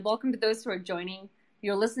Welcome to those who are joining.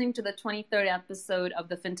 You're listening to the 23rd episode of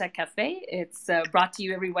the FinTech Cafe. It's brought to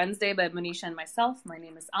you every Wednesday by Manisha and myself. My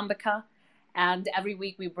name is Ambika. And every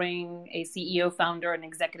week we bring a CEO, founder, and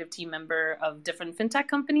executive team member of different FinTech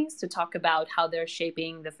companies to talk about how they're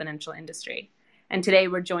shaping the financial industry. And today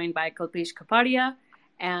we're joined by Kalpesh Kapadia.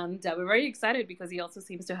 And we're very excited because he also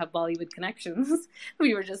seems to have Bollywood connections.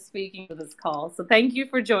 We were just speaking for this call. So thank you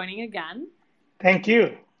for joining again. Thank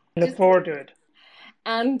you. Look forward to it.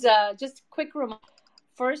 And just quick reminder,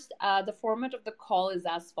 first, the format of the call is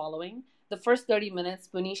as following. The first 30 minutes,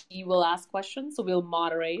 Manish, you will ask questions, so we'll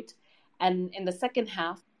moderate. And in the second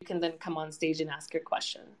half, you can then come on stage and ask your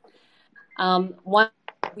question.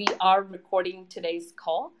 We are recording today's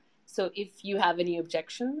call, so if you have any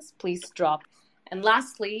objections, please drop. And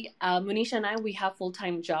lastly, Manish and I, we have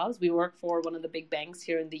full-time jobs. We work for one of the big banks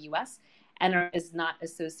here in the US, and is not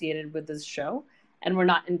associated with this show, and we're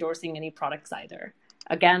not endorsing any products either.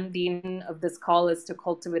 Again, the aim of this call is to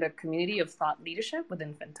cultivate a community of thought leadership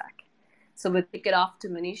within FinTech. So we'll kick it off to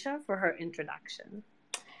Manisha for her introduction.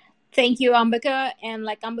 Thank you, Ambika. And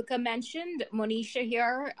like Ambika mentioned, Monisha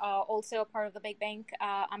here, also a part of the big bank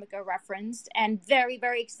Ambika referenced. And very,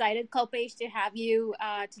 very excited, Kalpesh, to have you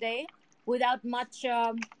today. Without much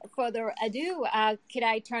further ado, could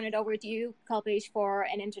I turn it over to you, Kalpesh, for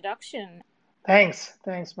an introduction? Thanks,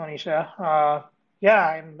 Monisha.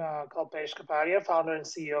 I'm Kalpesh Kapadia, founder and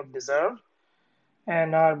CEO of Deserve.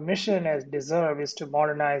 And our mission as Deserve is to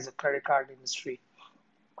modernize the credit card industry.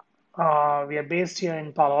 We are based here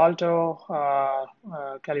in Palo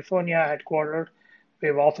Alto, California, headquartered. We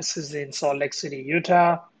have offices in Salt Lake City,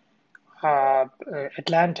 Utah,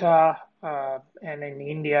 Atlanta, and in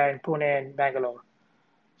India, in Pune and Bangalore.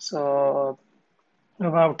 So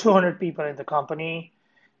about 200 people in the company.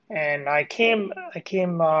 And I came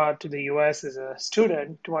to the U.S. as a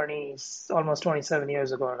student, almost 27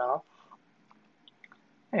 years ago now,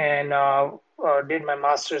 and did my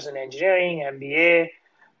master's in engineering, MBA,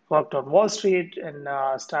 worked on Wall Street, and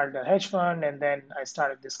started a hedge fund, and then I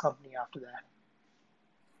started this company after that.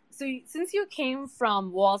 So since you came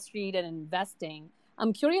from Wall Street and investing,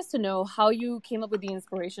 I'm curious to know how you came up with the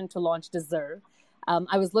inspiration to launch Deserve.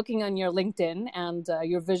 I was looking on your LinkedIn, and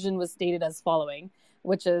your vision was stated as following,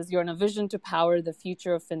 which is you're in a vision to power the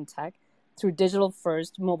future of FinTech through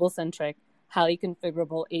digital-first, mobile-centric, highly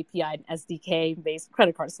configurable API and SDK-based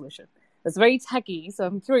credit card solution. That's very techy, so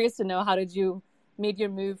I'm curious to know how did you made your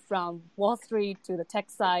move from Wall Street to the tech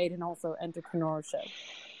side and also entrepreneurship?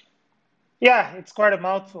 Yeah, it's quite a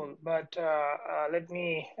mouthful, but let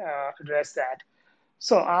me address that.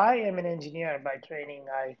 So I am an engineer by training.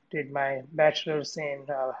 I did my bachelor's in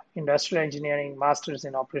industrial engineering, master's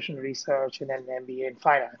in operational research, and then an MBA in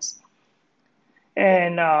finance.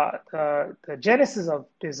 And the genesis of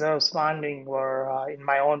Deserve's founding were in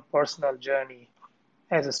my own personal journey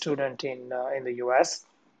as a student in the US.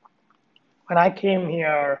 When I came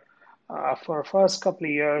here for the first couple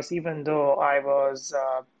of years, even though I was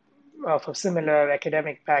of a similar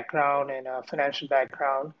academic background and a financial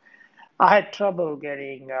background, I had trouble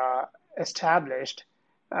getting established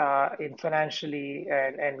in financially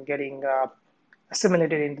and getting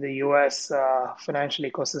assimilated into the US financial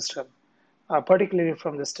ecosystem, particularly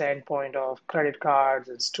from the standpoint of credit cards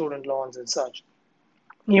and student loans and such,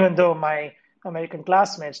 even though my American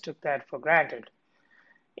classmates took that for granted.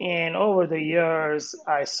 And over the years,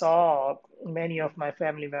 I saw many of my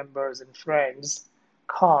family members and friends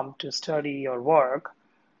come to study or work,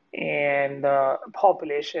 and the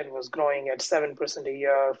population was growing at 7% a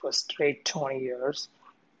year for straight 20 years,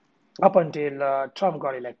 up until Trump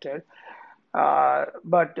got elected.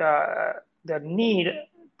 But the need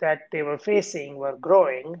that they were facing were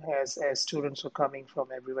growing as students were coming from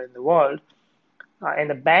everywhere in the world. And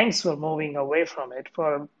the banks were moving away from it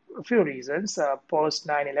for a few reasons. Post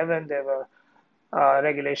 9/11, there were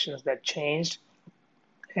regulations that changed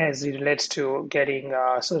as it relates to getting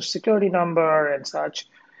a social security number and such.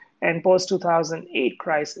 And post 2008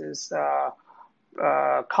 crisis,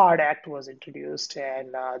 Card Act was introduced,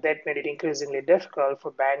 and that made it increasingly difficult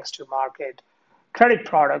for banks to market credit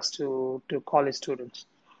products to college students.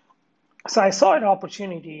 So I saw an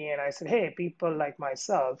opportunity, and I said, hey, people like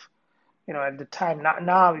myself, at the time,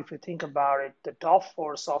 now if you think about it, the top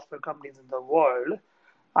 4 software companies in the world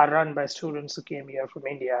are run by students who came here from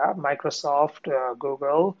India: Microsoft,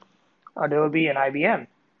 Google, Adobe, and IBM.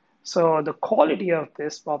 So the quality of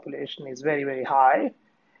this population is very, very high.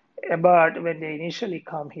 But when they initially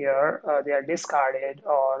come here, they are discarded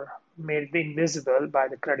or made invisible by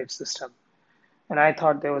the credit system. And I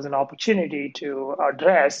thought there was an opportunity to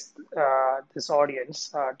address this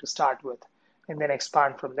audience to start with, and then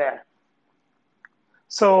expand from there.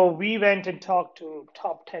 So we went and talked to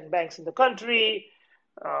top 10 banks in the country.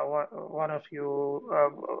 One of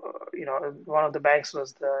one of the banks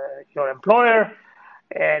was your employer.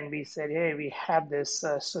 And we said, hey, we have this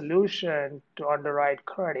solution to underwrite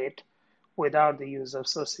credit without the use of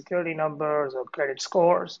social security numbers or credit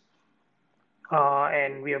scores.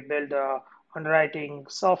 And we have built underwriting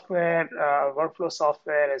software, workflow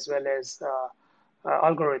software, as well as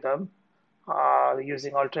algorithm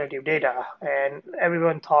using alternative data. And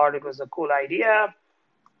everyone thought it was a cool idea,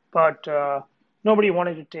 but nobody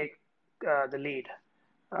wanted to take the lead.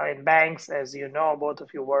 In banks, as you know, both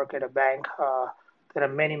of you work at a bank, there are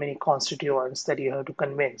many, many constituents that you have to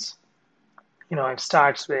convince. It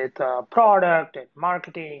starts with product and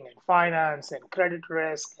marketing and finance and credit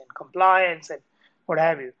risk and compliance and what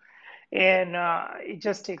have you. And it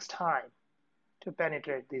just takes time to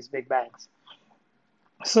penetrate these big banks.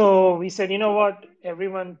 So we said, you know what?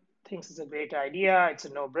 Everyone thinks it's a great idea. It's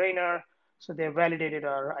a no-brainer. So they validated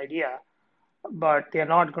our idea, but they're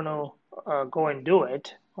not going to go and do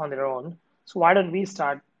it on their own. So why don't we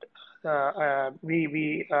start?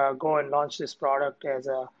 We go and launch this product as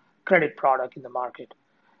a credit product in the market,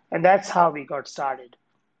 and that's how we got started.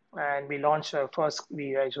 And we launched our first.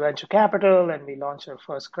 We raised venture capital, and we launched our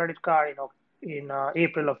first credit card in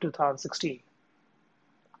April of 2016,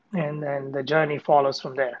 and then the journey follows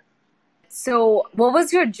from there. So, what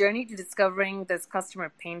was your journey to discovering this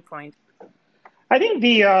customer pain point? I think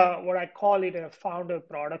what I call it a founder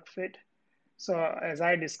product fit. So as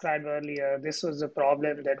I described earlier, this was a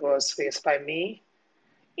problem that was faced by me,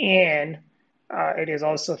 and it is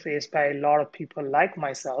also faced by a lot of people like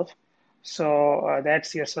myself. So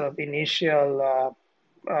that's your sort of initial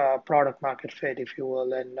product market fit, if you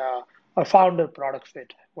will, and a founder product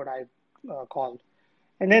fit, what I called.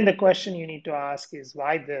 And then the question you need to ask is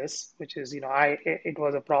why this, which is, it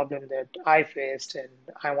was a problem that I faced and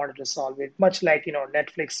I wanted to solve it. Much like,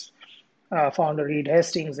 Netflix founder Reed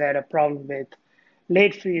Hastings had a problem with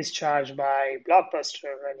late fees charged by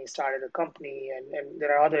Blockbuster when he started a company. And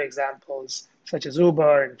there are other examples such as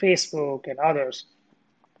Uber and Facebook and others.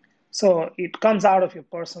 So it comes out of your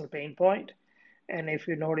personal pain point. And if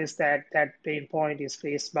you notice that that pain point is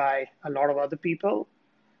faced by a lot of other people,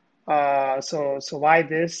 so why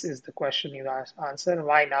this is the question you answer.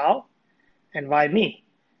 Why now, and why me?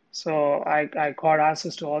 So I got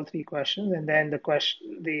answers to all three questions, and then the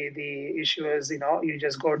issue is you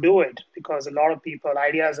just go do it, because a lot of people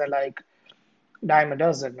ideas are like dime a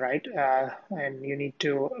dozen, right? And you need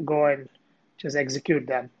to go and just execute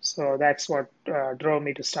them. So that's what drove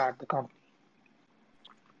me to start the company.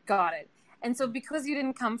 Got it. And so because you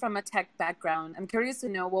didn't come from a tech background, I'm curious to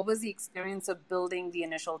know, what was the experience of building the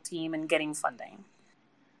initial team and getting funding?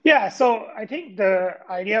 Yeah, so I think the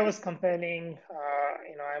idea was compelling.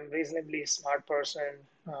 I'm a reasonably smart person,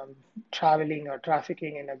 traveling or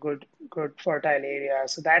trafficking in a good, fertile area.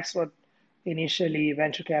 So that's what initially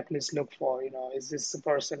venture capitalists look for. Is this the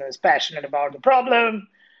person who is passionate about the problem?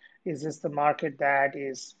 Is this the market that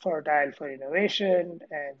is fertile for innovation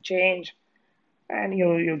and change? And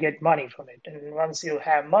you get money from it. And once you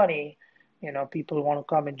have money, people want to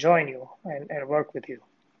come and join you and work with you.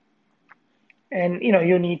 And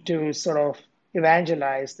you need to sort of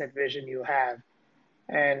evangelize that vision you have,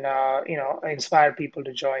 and inspire people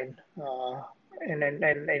to join. And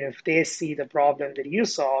if they see the problem that you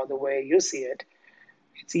saw the way you see it,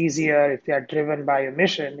 it's easier. If they are driven by a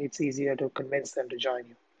mission, it's easier to convince them to join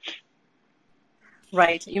you.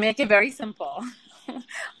 Right. You make it very simple.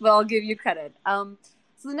 Well, I'll give you credit. So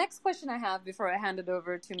the next question I have before I hand it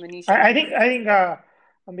over to Manisha. I think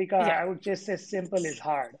Ambika, I would just say simple is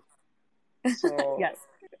hard. So yes,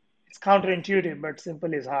 it's counterintuitive, but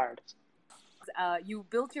simple is hard. You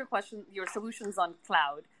built your solutions on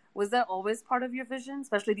cloud. Was that always part of your vision,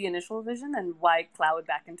 especially the initial vision? And why cloud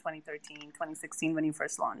back in 2013, 2016 when you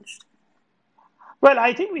first launched? Well,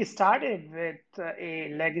 I think we started with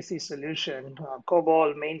a legacy solution, a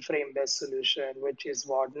COBOL mainframe-based solution, which is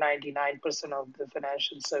what 99% of the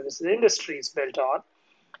financial services industry is built on.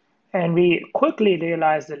 And we quickly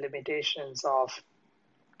realized the limitations of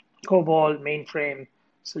COBOL mainframe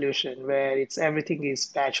solution, where everything is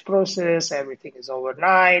batch process, everything is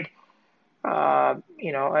overnight,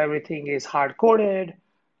 everything is hard coded.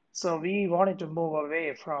 So we wanted to move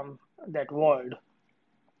away from that world.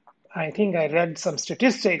 I think I read some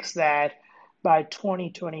statistics that by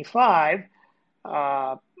 2025,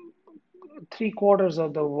 3/4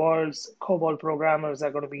 of the world's COBOL programmers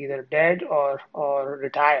are going to be either dead or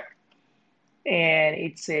retired. And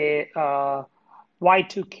it's a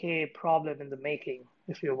Y2K problem in the making,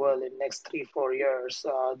 if you will, in the next 3-4 years.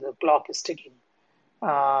 The clock is ticking.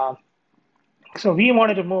 So we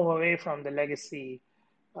wanted to move away from the legacy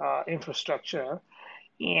infrastructure.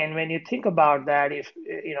 And when you think about that, if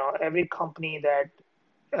every company that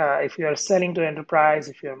if you are selling to enterprise,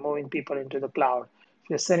 if you're moving people into the cloud, if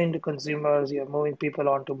you're selling to consumers, you're moving people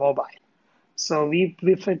onto mobile. So we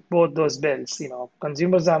fit both those bills.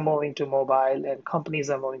 Consumers are moving to mobile and companies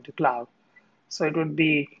are moving to cloud. So it would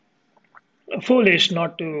be foolish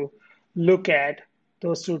not to look at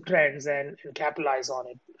those two trends and capitalize on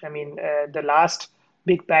it. I mean, the last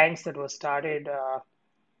big banks that was started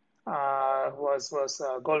was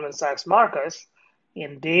Goldman Sachs Marcus,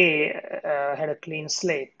 and they had a clean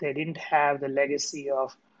slate. They didn't have the legacy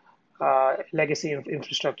of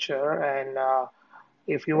infrastructure. And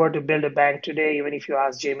if you were to build a bank today, even if you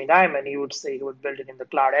ask Jamie Dimon, he would say he would build it in the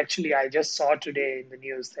cloud. Actually, I just saw today in the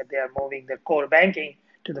news that they are moving their core banking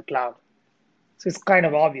to the cloud. So it's kind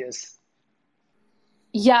of obvious.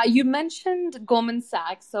 Yeah, you mentioned Goldman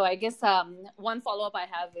Sachs. So I guess one follow-up I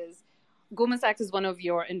have is Goldman Sachs is one of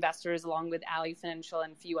your investors along with Ally Financial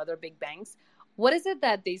and a few other big banks. What is it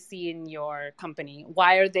that they see in your company?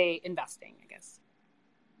 Why are they investing, I guess?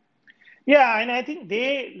 Yeah, and I think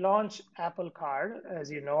they launched Apple Card,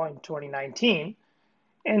 as you know, in 2019,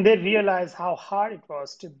 and they realized how hard it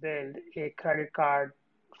was to build a credit card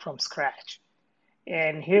from scratch.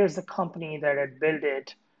 And here's the company that had built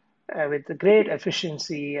it with a great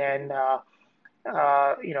efficiency and a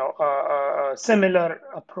similar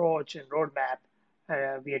approach and roadmap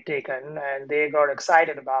we had taken, and they got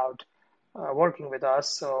excited about working with us,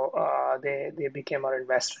 so they became our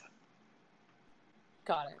investor.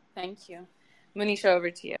 Got it. Thank you. Manisha, over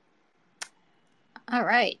to you. All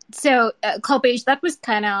right. So, Kalpesh, that was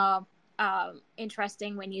kind of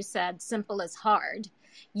interesting when you said simple is hard.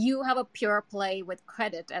 You have a pure play with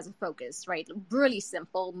credit as a focus, right? Really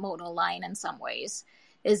simple monoline in some ways.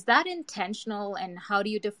 Is that intentional, and how do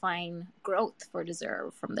you define growth for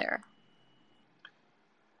Deserve from there?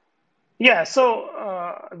 Yeah,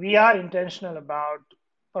 so we are intentional about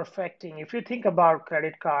perfecting. If you think about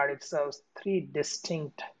credit card, it serves three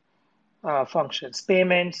distinct functions: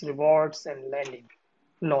 payments, rewards, and lending,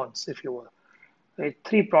 loans, if you will. Right?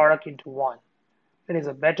 Three product into one. It is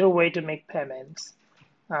a better way to make payments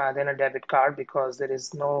than a debit card because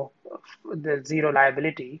there's zero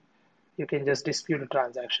liability. You can just dispute a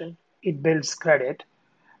transaction. It builds credit,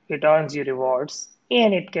 it earns you rewards,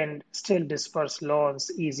 and it can still disperse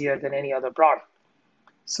loans easier than any other product.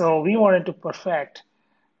 So we wanted to perfect,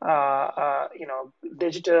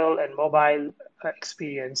 digital and mobile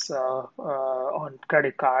experience on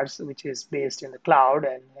credit cards, which is based in the cloud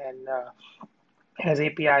and has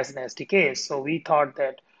APIs and SDKs. So we thought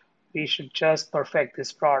that we should just perfect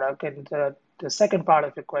this product. And the second part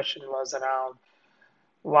of your question was around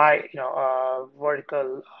why,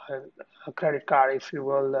 vertical credit card, if you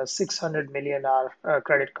will. 600 million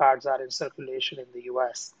credit cards are in circulation in the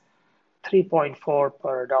US, 3.4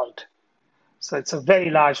 per adult. So it's a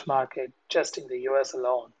very large market just in the US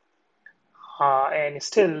alone. And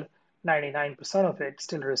still, 99% of it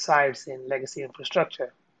still resides in legacy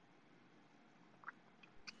infrastructure.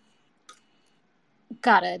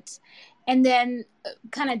 Got it. And then,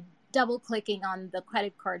 kind of double clicking on the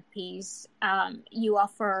credit card piece, you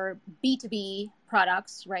offer B2B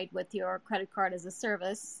products, right, with your credit card as a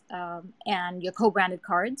service and your co branded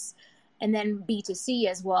cards, and then B2C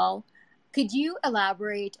as well. Could you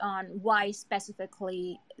elaborate on why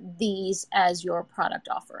specifically these as your product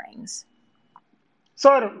offerings? So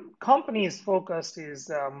our company's focus is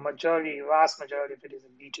vast majority of it is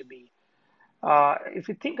in B2B. If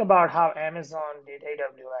you think about how Amazon did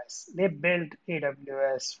AWS, they built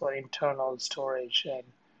AWS for internal storage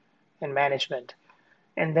and management.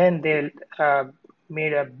 And then they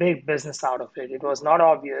made a big business out of it. It was not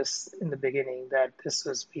obvious in the beginning that this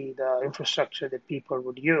was be the infrastructure that people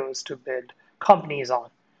would use to build companies on.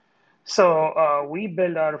 So we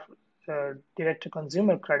built our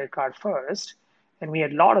direct-to-consumer credit card first, and we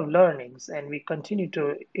had a lot of learnings, and we continue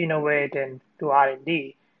to innovate and do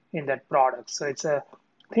R&D in that product. So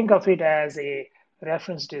think of it as a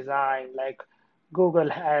reference design, like Google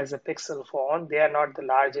has a Pixel phone. They are not the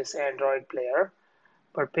largest Android player,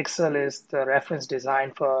 but Pixel is the reference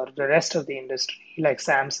design for the rest of the industry, like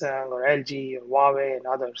Samsung or LG or Huawei and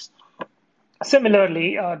others.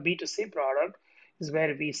 Similarly, our B2C product is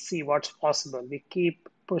where we see what's possible. We keep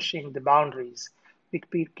pushing the boundaries. We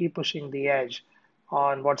keep pushing the edge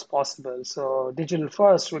on what's possible. So digital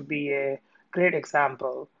first would be a great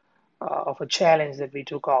example of a challenge that we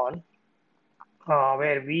took on,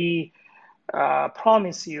 where we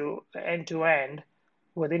promise you end to end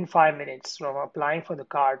within 5 minutes from applying for the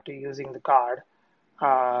card to using the card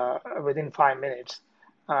within 5 minutes.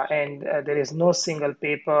 and there is no single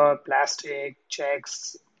paper, plastic,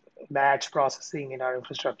 checks, batch processing in our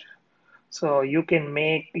infrastructure. So you can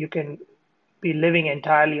be living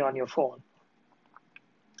entirely on your phone.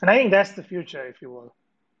 And I think that's the future, if you will.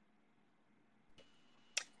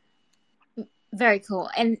 Very cool.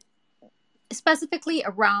 And specifically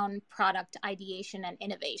around product ideation and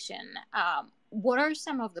innovation, what are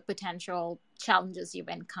some of the potential challenges you've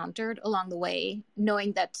encountered along the way,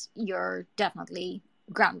 knowing that you're definitely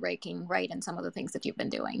groundbreaking, right, in some of the things that you've been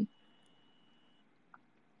doing?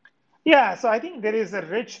 Yeah, so I think there is a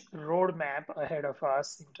rich roadmap ahead of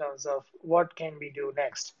us in terms of what can we do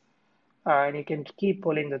next. And you can keep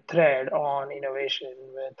pulling the thread on innovation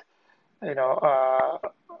with, you know,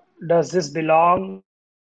 does this belong?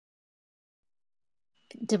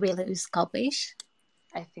 Did we lose Kalpesh?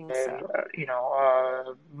 I think And,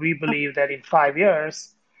 so. we believe that in 5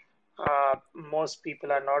 years, most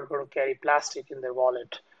people are not going to carry plastic in their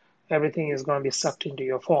wallet. Everything is going to be sucked into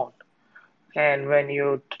your phone. And when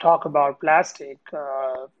you talk about plastic,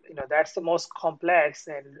 that's the most complex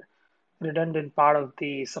and redundant part of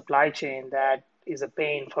the supply chain that is a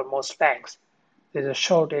pain for most banks. There's a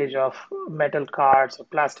shortage of metal cards or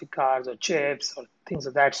plastic cards or chips or things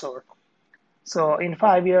of that sort. So in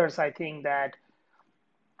 5 years, I think that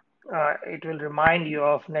it will remind you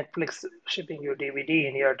of Netflix shipping you DVD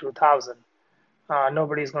in year 2000.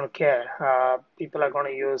 Nobody's going to care. People are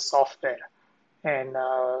going to use software and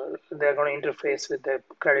they're going to interface with their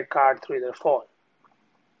credit card through their phone.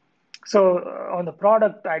 So on the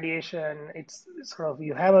product ideation, it's sort of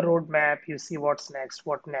you have a roadmap, you see what's next,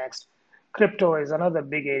 what next. Crypto is another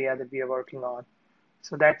big area that we are working on.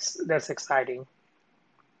 So that's exciting.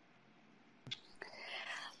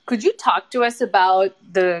 Could you talk to us about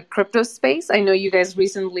the crypto space? I know you guys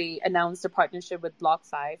recently announced a partnership with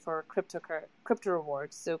BlockFi for crypto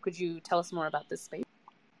rewards. So could you tell us more about this space?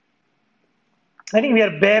 I think we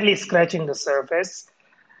are barely scratching the surface.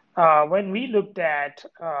 When we looked at,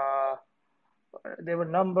 there were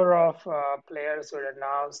a number of players who had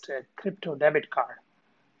announced a crypto debit card.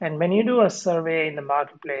 And when you do a survey in the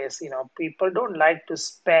marketplace, people don't like to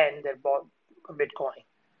spend their Bitcoin.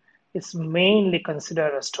 It's mainly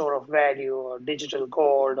considered a store of value or digital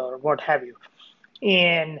gold or what have you.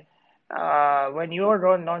 And when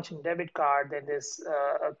you're launching debit card, then there's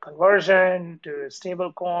a conversion to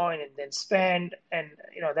stable coin and then spend, and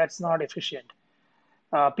that's not efficient.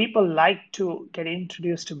 People like to get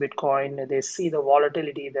introduced to Bitcoin. They see the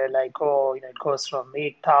volatility. They're like, oh, it goes from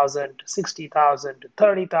 8,000 to 60,000 to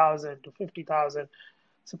 30,000 to 50,000.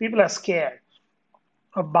 So people are scared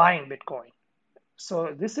of buying Bitcoin.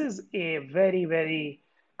 So this is a very, very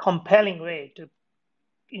compelling way to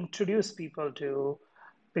introduce people to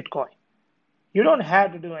Bitcoin. You don't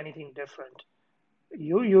have to do anything different.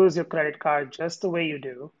 You use your credit card just the way you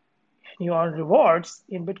do, and you earn rewards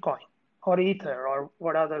in Bitcoin or Ether or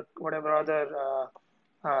whatever other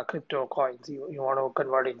crypto coins you want to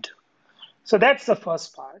convert into. So that's the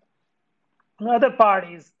first part. Another part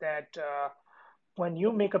is that when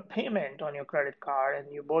you make a payment on your credit card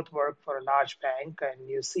and you both work for a large bank and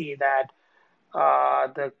you see that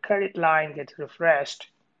the credit line gets refreshed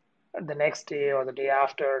the next day or the day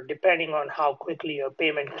after, depending on how quickly your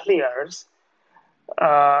payment clears.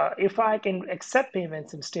 If I can accept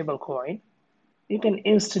payments in stablecoin, you can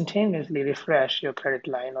instantaneously refresh your credit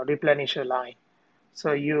line or replenish your line.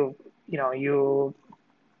 So you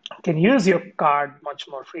can use your card much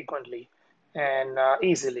more frequently and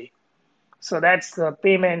easily. So that's the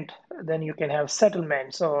payment. Then you can have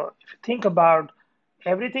settlement. So if you think about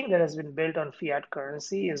everything that has been built on fiat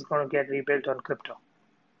currency is going to get rebuilt on crypto.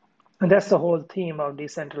 And that's the whole theme of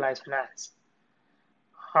decentralized finance.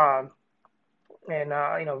 Um,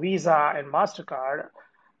 and Visa and Mastercard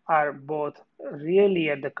are both really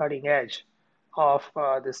at the cutting edge of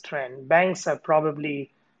this trend. Banks are probably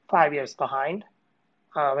 5 years behind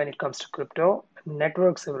when it comes to crypto.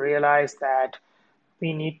 Networks have realized that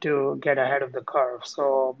we need to get ahead of the curve.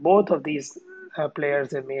 So both of these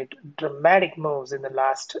players have made dramatic moves in the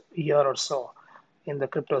last year or so in the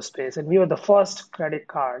crypto space. And we were the first credit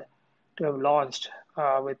card to have launched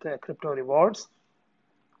with crypto rewards.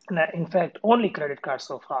 And in fact, only credit card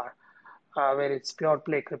so far where it's pure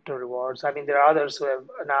play crypto rewards. I mean, there are others who have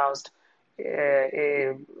announced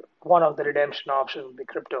one of the redemption options will be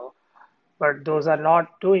crypto, but those are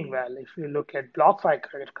not doing well. If you look at BlockFi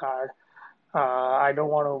credit card, I don't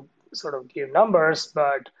want to sort of give numbers,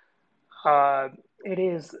 but it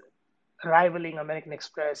is rivaling American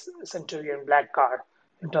Express, Centurion Black Card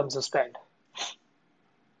in terms of spend.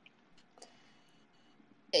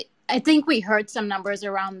 I think we heard some numbers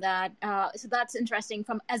around that. So that's interesting.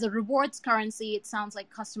 As a rewards currency, it sounds like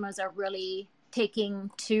customers are really taking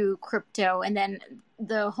to crypto. And then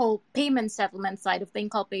the whole payment settlement side of things,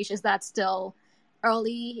 Kalpesh, is that still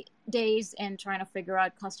early days and trying to figure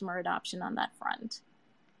out customer adoption on that front?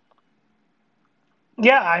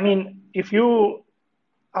 Yeah, I mean, if you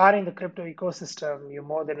are in the crypto ecosystem, you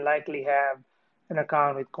more than likely have an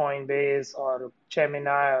account with Coinbase or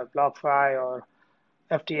Gemini or BlockFi or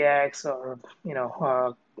FTX or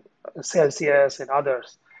Celsius and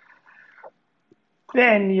others.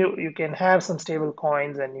 Then you can have some stable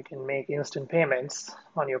coins and you can make instant payments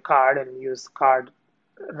on your card and use the card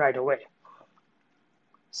right away.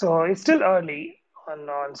 So it's still early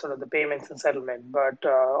on sort of the payments and settlement, but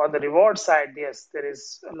on the reward side, yes, there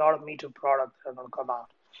is a lot of Me Too products that are going to come out.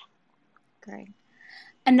 Great.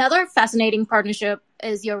 Another fascinating partnership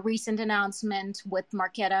is your recent announcement with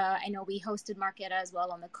Marqeta. I know we hosted Marqeta as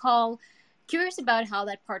well on the call. Curious about how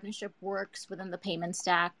that partnership works within the payment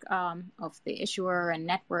stack of the issuer and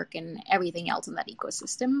network and everything else in that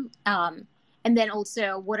ecosystem. And then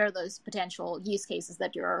also, what are those potential use cases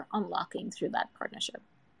that you're unlocking through that partnership?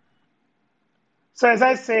 So as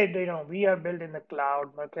I said, we are built in the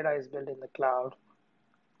cloud. Marqeta is built in the cloud.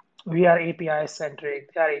 We are API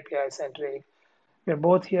centric. They are API centric. We're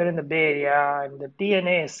both here in the Bay Area, and the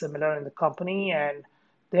DNA is similar in the company. And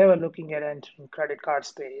they were looking at entering credit card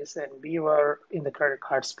space, and we were in the credit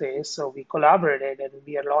card space. So we collaborated, and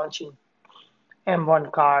we are launching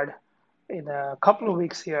M1 card in a couple of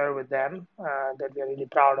weeks here with them that we're really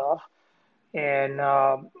proud of. And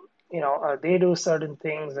they do certain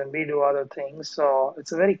things and we do other things. So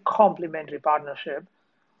it's a very complementary partnership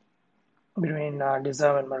between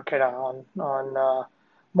Deserve and Marqeta on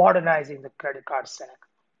modernizing the credit card stack,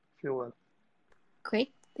 if you will.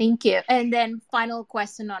 Great. Thank you. And then final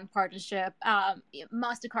question on partnership.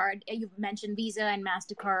 MasterCard, you've mentioned Visa and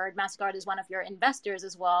MasterCard. MasterCard is one of your investors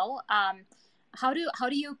as well. How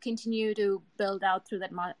do you continue to build out through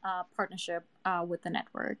that partnership with the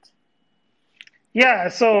network? Yeah,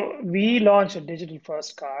 so we launched a digital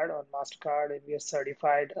first card on MasterCard, and we are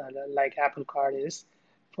certified like Apple Card is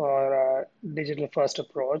for digital first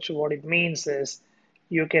approach. What it means is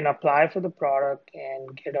you can apply for the product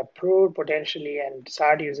and get approved potentially and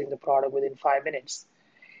start using the product within 5 minutes.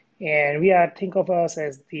 And think of us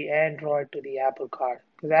as the Android to the Apple Card,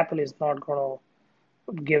 because Apple is not going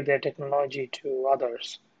to give their technology to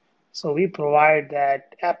others. So we provide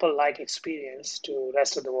that Apple-like experience to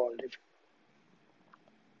rest of the world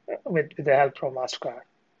with the help from MasterCard.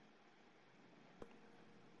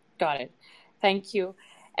 Got it. Thank you.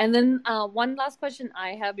 And then one last question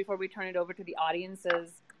I have before we turn it over to the audience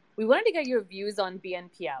is, we wanted to get your views on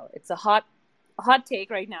BNPL. It's a hot take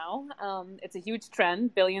right now. It's a huge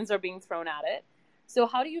trend. Billions are being thrown at it. So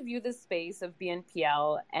how do you view this space of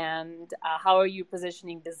BNPL, and how are you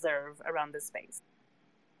positioning Deserve around this space?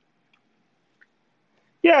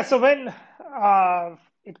 Yeah, so when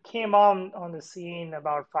it came on the scene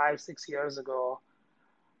about 5-6 years ago,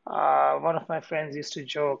 one of my friends used to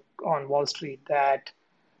joke on Wall Street that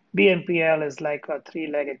BNPL is like a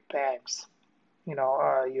three-legged pants.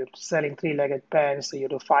 You're selling three-legged pants, so you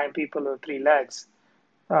have to find people with 3 legs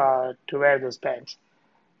to wear those pants.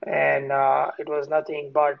 And it was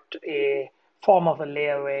nothing but a form of a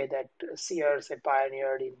layaway that Sears had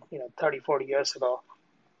pioneered in 30, 40 years ago.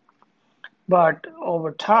 But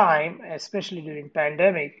over time, especially during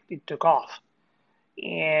pandemic, it took off.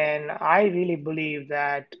 And I really believe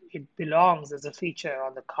that it belongs as a feature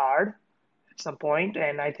on the card at some point.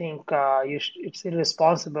 And I think it's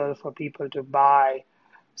irresponsible for people to buy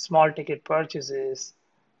small ticket purchases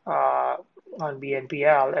on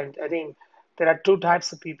BNPL. And I think there are 2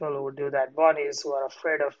 types of people who would do that. One is who are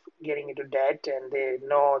afraid of getting into debt, and they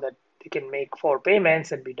know that they can make 4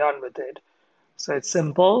 payments and be done with it. So it's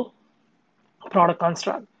simple product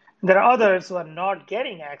construct. There are others who are not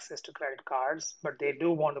getting access to credit cards, but they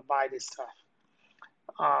do want to buy this stuff.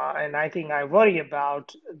 And I think I worry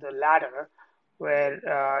about the latter,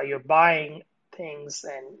 where you're buying things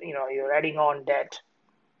and you're adding on debt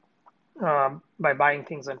by buying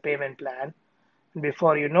things on payment plan. And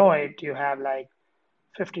before you know it, you have like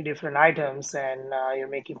 50 different items, and you're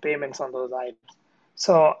making payments on those items.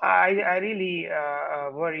 So I really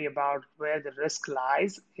worry about where the risk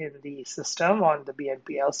lies in the system on the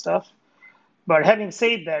BNPL stuff. But having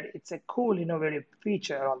said that, it's a cool, innovative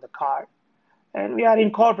feature on the card, and we are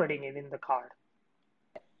incorporating it in the card.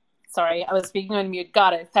 Sorry, I was speaking on mute.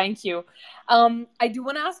 Got it. Thank you. I do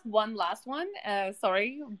want to ask one last one.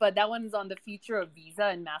 Sorry, but that one is on the future of Visa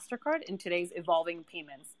and MasterCard in today's evolving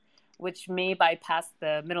payments. which may bypass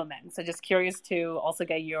the middlemen. So just curious to also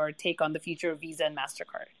get your take on the future of Visa and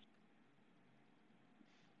MasterCard.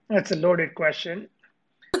 That's a loaded question.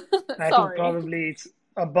 I think Sorry. probably it's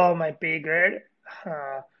above my pay grade.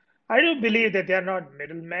 Uh, I do believe that they are not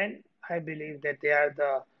middlemen. I believe that they are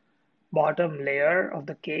the bottom layer of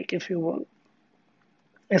the cake, if you will.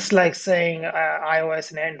 It's like saying iOS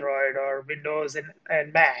and Android or Windows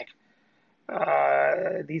and Mac.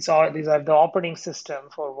 These are the operating system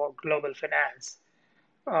for global finance.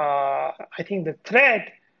 I think the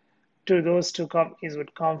threat to those two companies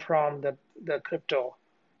would come from the crypto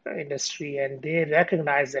industry, and they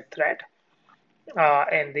recognize that threat,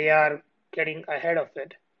 and they are getting ahead of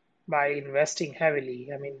it by investing heavily.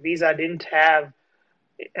 I mean, Visa didn't have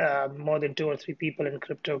more than two or three people in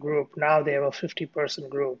crypto group. Now they have a 50-person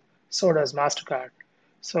group. So does MasterCard.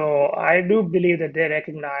 So I do believe that they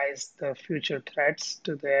recognize the future threats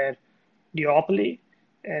to their duopoly,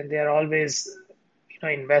 and they are always,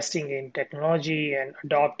 investing in technology and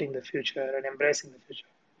adopting the future and embracing the future.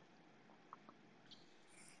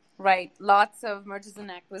 Right. Lots of mergers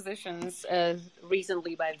and acquisitions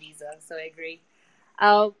recently by Visa. So I agree.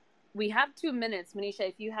 We have 2 minutes. Manisha,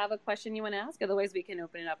 if you have a question you want to ask, otherwise we can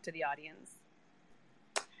open it up to the audience.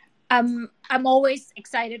 I'm always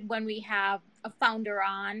excited when we have a founder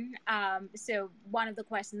on. So one of the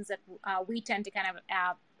questions that we tend to kind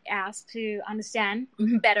of ask to understand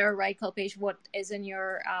better, right, Kalpesh, what is in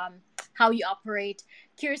your how you operate.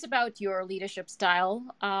 Curious about your leadership style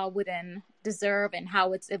within Deserve and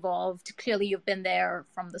how it's evolved. Clearly, you've been there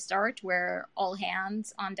from the start, where all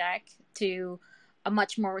hands on deck, to a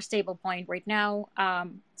much more stable point right now.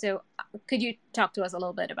 So could you talk to us a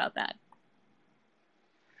little bit about that?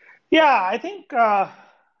 Yeah, I think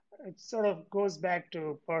it sort of goes back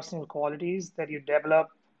to personal qualities that you develop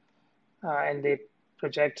and they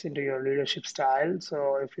project into your leadership style.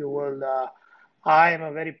 So, if you will, I am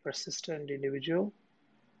a very persistent individual,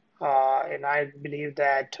 and I believe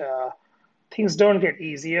that things don't get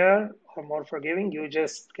easier or more forgiving. You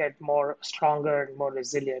just get more stronger and more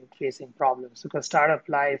resilient facing problems because startup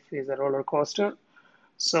life is a roller coaster.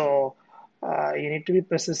 So, you need to be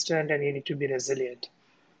persistent and you need to be resilient.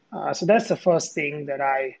 So that's the first thing that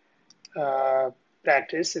I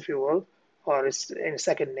practice, if you will, or it's in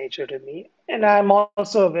second nature to me. And I'm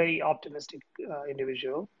also a very optimistic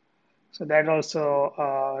individual. So that also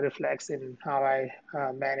reflects in how I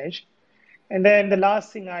manage. And then the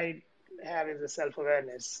last thing I have is the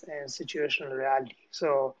self-awareness and situational reality.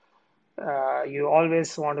 So you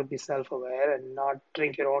always want to be self-aware and not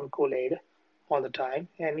drink your own Kool-Aid all the time.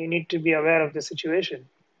 And you need to be aware of the situation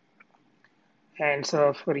and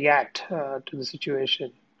sort of react to the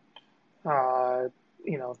situation. Uh,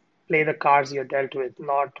 you know, play the cards you're dealt with,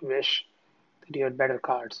 not wish that you had better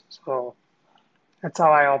cards. So that's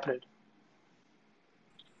how I operate.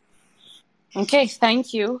 Okay,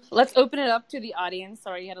 thank you. Let's open it up to the audience.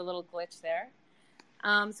 Sorry, you had a little glitch there.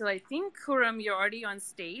 So I think, Khurram, you're already on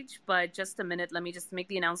stage, but just a minute. Let me just make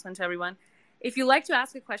the announcement to everyone. If you'd like to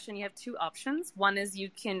ask a question, you have two options. One is you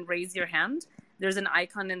can raise your hand. There's an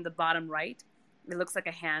icon in the bottom right. It looks like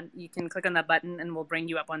a hand. You can click on that button and we'll bring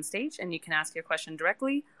you up on stage and you can ask your question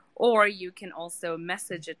directly. Or you can also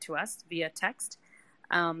message it to us via text.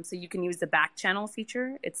 So you can use the back channel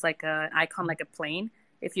feature. It's like an icon like a plane.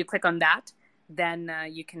 If you click on that, then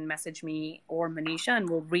you can message me or Manisha and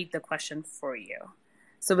we'll read the question for you.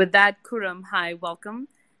 So with that, Khurram, hi, welcome.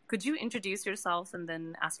 Could you introduce yourself and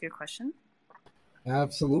then ask your question?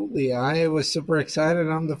 Absolutely. I was super excited.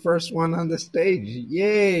 I'm the first one on the stage.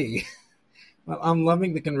 Yay. Well, I'm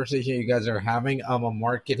loving the conversation you guys are having. I'm a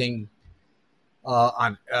marketing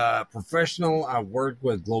professional. I work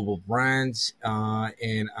with global brands,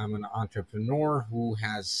 and I'm an entrepreneur who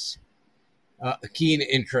has a keen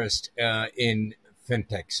interest in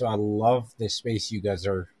fintech. So I love the space you guys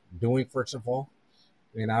are doing, first of all.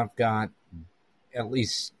 And I've got at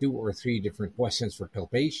least 2 or 3 different questions for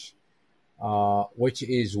Kalpesh, which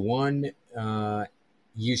is one,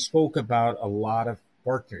 you spoke about a lot of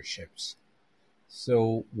partnerships.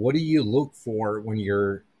 So what do you look for when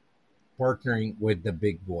you're partnering with the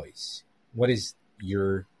big boys? What is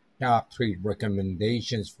your top 3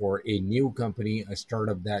 recommendations for a new company, a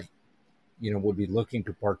startup that would be looking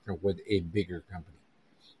to partner with a bigger company?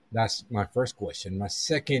 That's my first question. My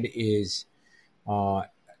second is,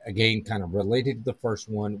 again, kind of related to the first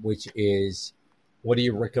one, which is, what do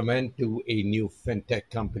you recommend to a new fintech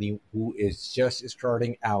company who is just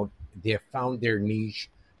starting out? They have found their niche,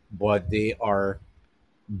 but they are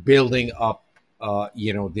building up,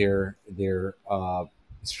 their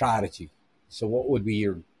strategy. So, what would be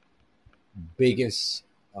your biggest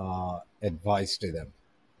advice to them?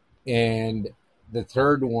 And the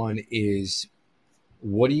third one is,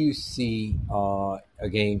 what do you see?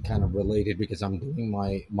 Again, kind of related because I'm doing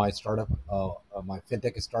my startup, my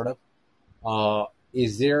fintech startup. Uh,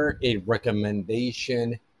 is there a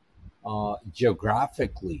recommendation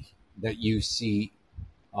geographically that you see,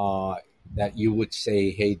 uh, that you would say,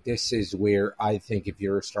 hey, this is where I think if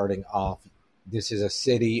you're starting off, this is a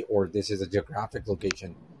city or this is a geographic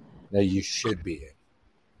location that you should be in?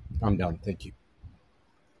 I'm done. Thank you.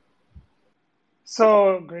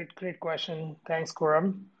 So great question. Thanks,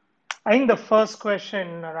 Kuram. I think the first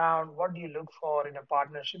question around what do you look for in a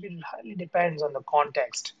partnership, it highly depends on the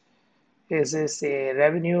context. Is this a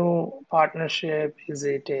revenue partnership? Is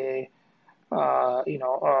it a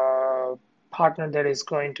partner that is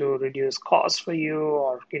going to reduce costs for you,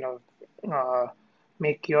 or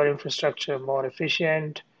make your infrastructure more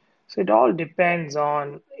efficient? So it all depends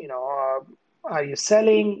on are you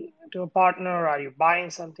selling to a partner? Are you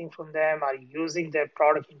buying something from them? Are you using their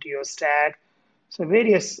product into your stack? So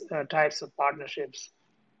various types of partnerships.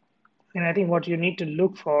 And I think what you need to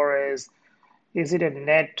look for is it a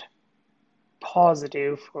net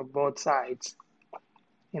positive for both sides?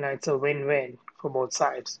 It's a win-win for both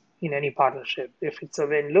sides in any partnership. If it's a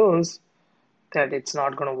win-lose, that it's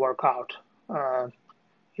not going to work out. Uh,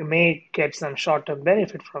 you may get some short-term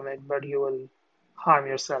benefit from it, but you will harm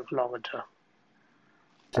yourself longer term.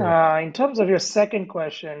 Sure. In terms of your second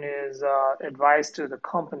question is advice to the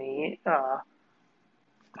company.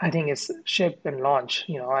 I think it's ship and launch.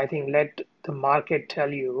 I think let the market tell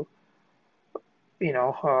you,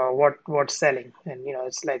 what's selling. And,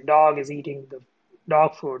 it's like dog is eating the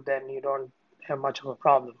dog food, then you don't have much of a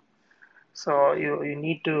problem. So you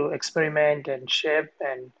need to experiment and ship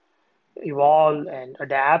and evolve and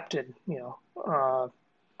adapt, and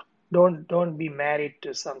don't be married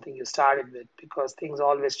to something you started with, because things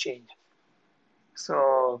always change.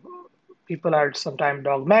 So people are sometimes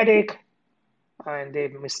dogmatic and they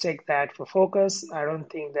mistake that for focus. I don't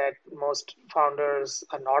think that most founders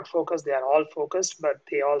are not focused. They are all focused, but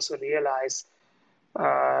they also realize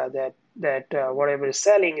that whatever is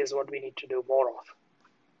selling is what we need to do more of.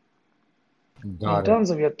 In Got it. terms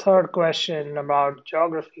of your third question about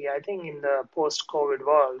geography, I think in the post-COVID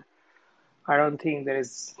world, I don't think there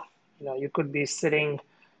is, you could be sitting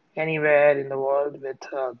anywhere in the world with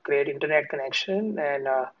a great internet connection and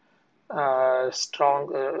a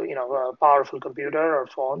strong, a powerful computer or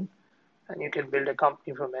phone, and you can build a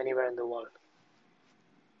company from anywhere in the world.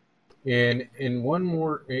 And one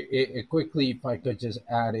more, quickly, if I could just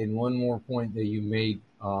add in one more point that you made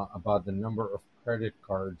about the number of credit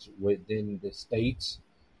cards within the states.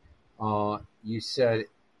 You said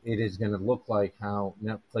it is going to look like how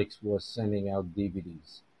Netflix was sending out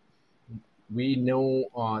DVDs. We know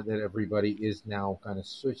that everybody is now kind of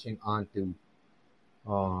switching onto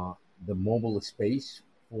uh, the mobile space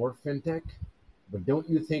for fintech, but don't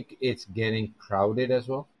you think it's getting crowded as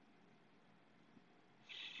well?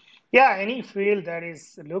 Yeah, any field that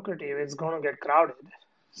is lucrative is going to get crowded.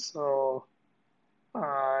 So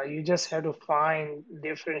you just have to find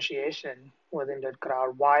differentiation within that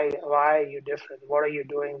crowd. Why are you different? What are you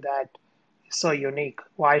doing that is so unique?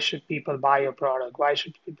 Why should people buy your product? Why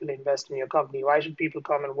should people invest in your company? Why should people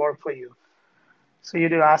come and work for you? So you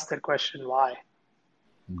do ask that question, why?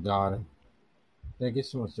 Got it. Thank you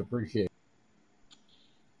so much. Appreciate it.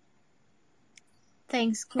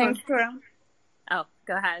 Thanks, Thanks, Kuram. Kuram. Oh,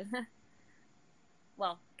 go ahead.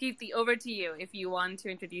 Well, Kirti, over to you if you want to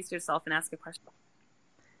introduce yourself and ask a question.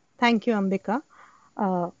 Thank you, Ambika.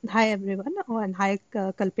 Hi, everyone. And hi,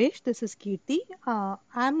 Kalpesh. This is Kirti.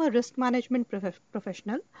 I'm a risk management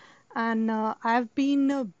professional, and I've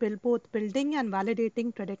been both building and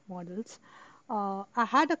validating credit models. I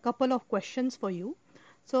had a couple of questions for you.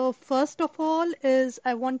 So, first of all, is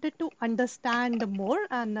I wanted to understand more,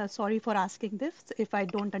 and sorry for asking this if I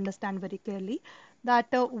don't understand very clearly, that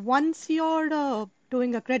once you're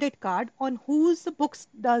doing a credit card, on whose books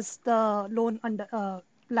does the loan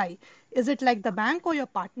lie? Is it like the bank or your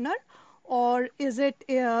partner, or is it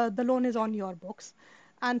the loan is on your books?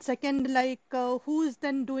 And second, like who is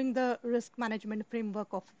then doing the risk management framework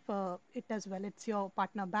of it as well? It's your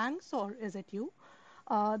partner banks or is it you?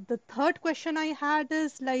 The third question I had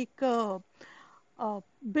is like uh,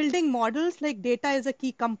 building models, like data is a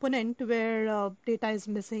key component where data is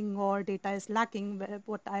missing or data is lacking,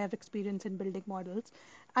 what I have experienced in building models.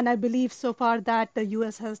 And I believe so far that the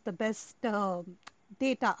US has the best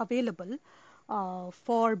data available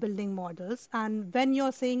for building models. And when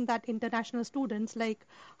you're saying that international students, like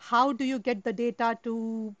how do you get the data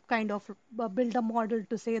to kind of build a model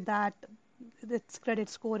to say that its credit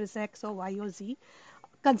score is X or Y or Z?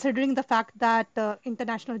 considering the fact that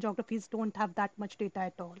international geographies don't have that much data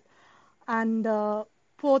at all. And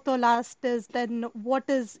fourth or last is then what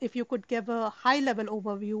is, if you could give a high level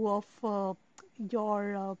overview of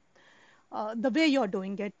your the way you're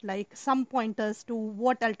doing it, like some pointers to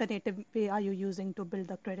what alternative way are you using to build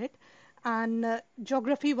the credit, and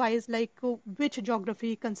geography wise, like which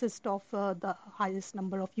geography consists of the highest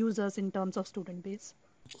number of users in terms of student base.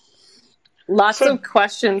 Lots of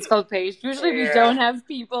questions, Kalpesh. Usually we Yeah. don't have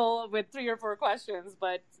people with 3 or 4 questions,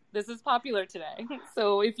 but this is popular today.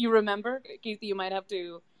 So if you remember, Keith, you might have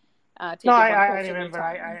to take No, it one I question remember.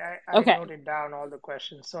 at a time. I Okay. noted down all the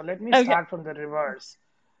questions. So let me Okay. start from the reverse.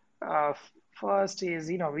 First is,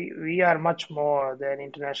 we are much more than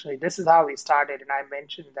internationally. This is how we started, and I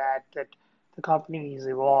mentioned that the companies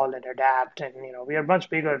evolve and adapt, and we are much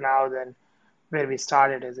bigger now than where we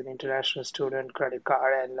started as an international student credit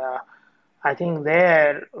card. And I think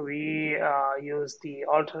there we use the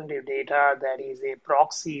alternative data that is a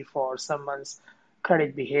proxy for someone's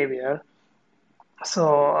credit behavior.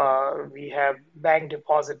 So we have bank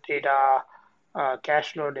deposit data,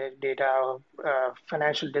 cash flow data,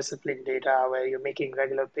 financial discipline data, where you're making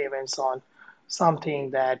regular payments on something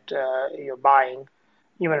that you're buying,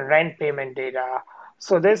 even rent payment data.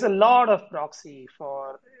 So there's a lot of proxy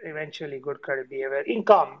for eventually good credit behavior.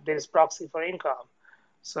 Income, there is proxy for income.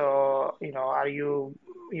 So, are you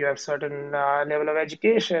have certain level of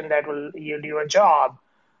education that will yield you a job,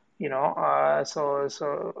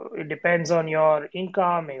 so it depends on your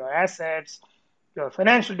income, your assets, your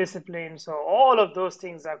financial discipline. So all of those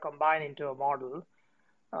things are combined into a model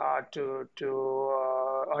to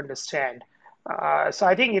understand. So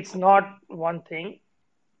I think it's not one thing.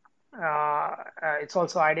 It's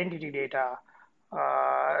also identity data,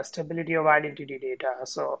 stability of identity data.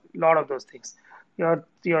 So a lot of those things. Your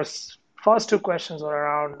first 2 questions are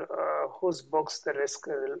around whose books the risk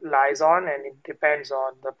lies on, and it depends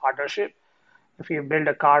on the partnership. If you build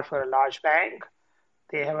a card for a large bank,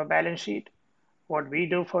 they have a balance sheet. What we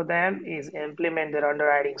do for them is implement their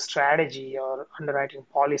underwriting strategy or underwriting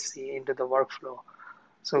policy into the workflow.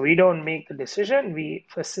 So we don't make the decision, we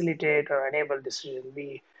facilitate or enable decision.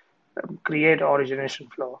 We create origination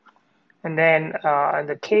flow. And then in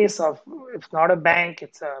the case of, if not a bank,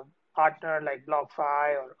 it's a partner like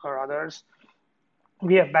BlockFi or others,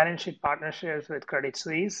 we have balance sheet partnerships with Credit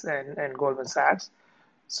Suisse and Goldman Sachs.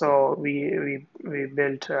 So we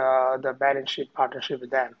built the balance sheet partnership with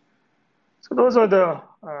them. So those are the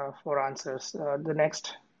 4 answers. The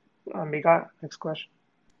next, Mika, next question.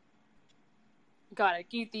 Got it.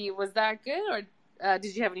 Keith, was that good, or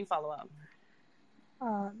did you have any follow-up?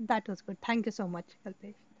 That was good. Thank you so much,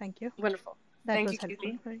 Kalpesh. Thank you. Wonderful. That Thank was you,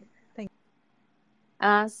 helpful. Keith. Right. Thank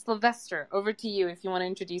you. Sylvester, over to you if you want to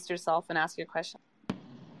introduce yourself and ask your question.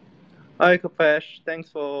 Hi, Kalpesh. Thanks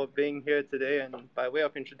for being here today. And by way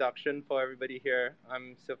of introduction for everybody here,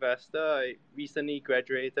 I'm Sylvester. I recently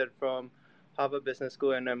graduated from Harvard Business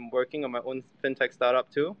School, and I'm working on my own fintech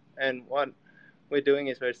startup too. And what we're doing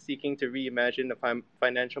is we're seeking to reimagine the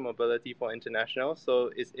financial mobility for international, so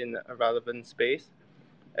it's in a relevant space.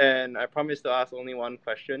 And I promise to ask only one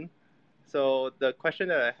question. So the question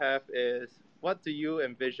that I have is, what do you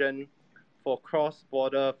envision for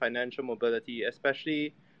cross-border financial mobility,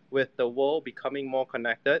 especially with the world becoming more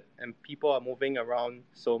connected and people are moving around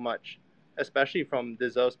so much, especially from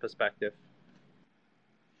Deserve's perspective?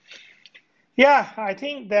 Yeah, I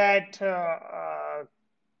think that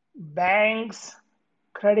banks,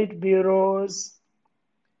 credit bureaus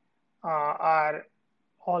are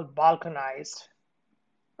all balkanized.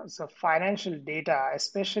 So financial data,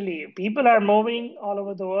 especially, people are moving all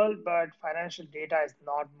over the world, but financial data is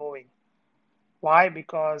not moving. Why?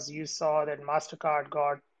 Because you saw that MasterCard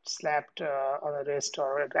got slapped on the wrist,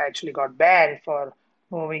 or it actually got banned for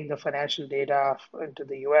moving the financial data into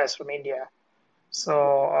the US from India.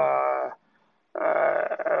 So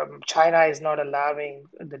China is not allowing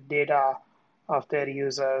the data of their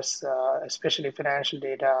users, especially financial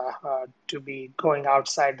data, to be going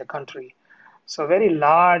outside the country. So very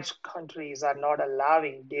large countries are not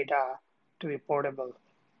allowing data to be portable.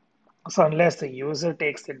 So unless the user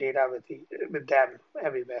takes the data with them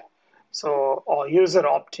everywhere. So or user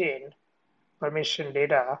opt-in permission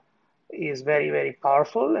data is very, very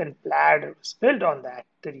powerful, and Plaid was built on that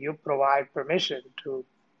you provide permission to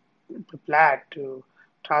Plaid to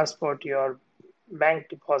transport your bank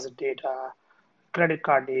deposit data, credit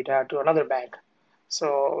card data to another bank.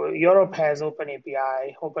 So Europe has open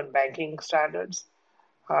API, open banking standards.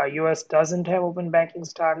 US doesn't have open banking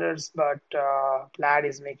standards, but Plaid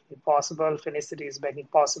is making it possible. Finicity is making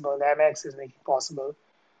it possible. Amex is making it possible.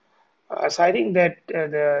 So I think that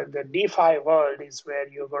the DeFi world is where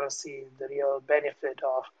you're going to see the real benefit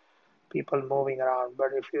of people moving around. But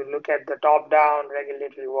if you look at the top-down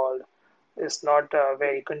regulatory world, it's not a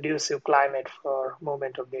very conducive climate for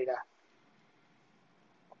movement of data.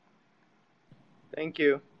 Thank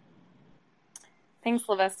you. Thanks,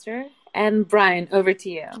 Sylvester. And Brian, over to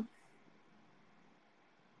you.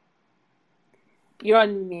 You're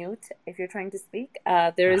on mute if you're trying to speak.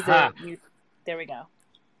 There is a mute. There we go.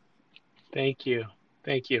 Thank you.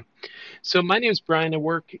 Thank you. So my name is Brian. I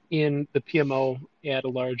work in the PMO at a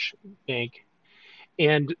large bank.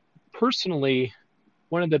 And personally,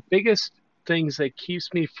 one of the biggest things that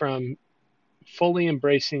keeps me from fully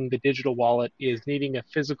embracing the digital wallet is needing a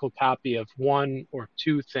physical copy of one or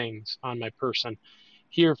two things on my person.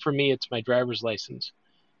 Here, for me, it's my driver's license.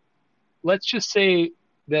 Let's just say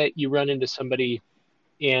that you run into somebody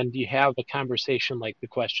and you have a conversation like the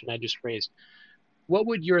question I just raised. What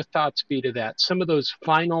would your thoughts be to that? Some of those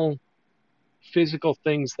final physical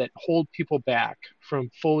things that hold people back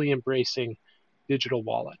from fully embracing digital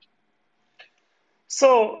wallet?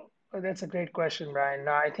 So that's a great question, Brian.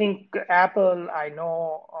 I think Apple, I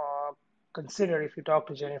know, consider if you talk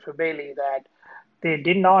to Jennifer Bailey that they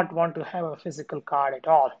did not want to have a physical card at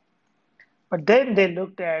all. But then they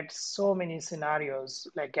looked at so many scenarios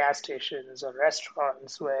like gas stations or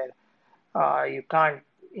restaurants where you can't,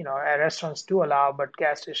 restaurants do allow, but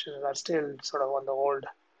gas stations are still sort of on the old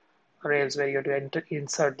rails where you have to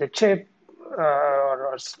insert the chip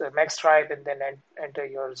or MagStripe and then enter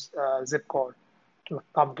your zip code to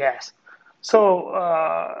pump gas. So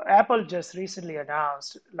Apple just recently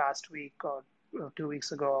announced last week or 2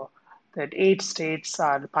 weeks ago that 8 states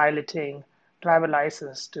are piloting driver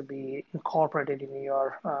license to be incorporated in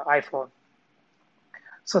your iPhone.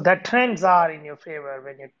 So that trends are in your favor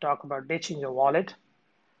when you talk about ditching your wallet,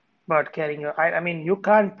 but carrying your, I mean, you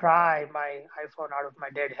can't pry my iPhone out of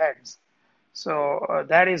my dead hands. So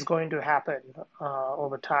that is going to happen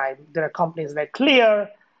over time. There are companies like Clear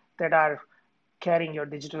that are carrying your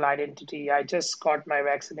digital identity. I just got my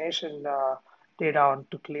vaccination data on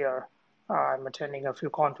to Clear. I'm attending a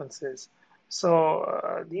few conferences.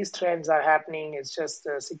 So these trends are happening. It's just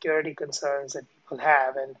the security concerns that people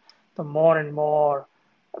have. And the more and more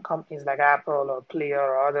companies like Apple or Clear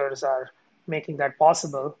or others are making that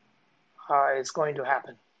possible, it's going to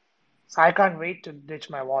happen. So I can't wait to ditch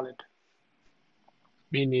my wallet.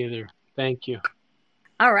 Me neither. Thank you.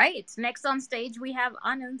 All right. Next on stage, we have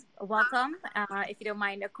Anand. Welcome. If you don't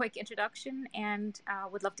mind, a quick introduction, and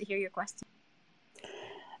would love to hear your question.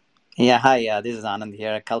 Yeah, hi. This is Anand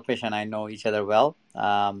here. Kalpesh and I know each other well.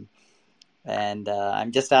 And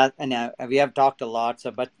I'm just and we have talked a lot,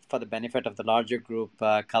 but for the benefit of the larger group,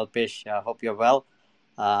 Kalpesh, hope you're well.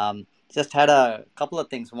 Just had a couple of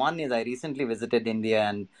things. One is I recently visited India,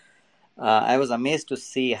 and I was amazed to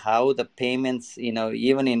see how the payments,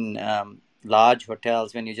 even in large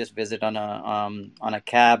hotels, when you just visit on a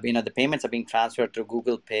cab, the payments are being transferred through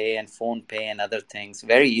Google Pay and Phone Pay and other things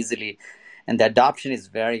very easily, and the adoption is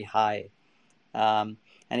very high. And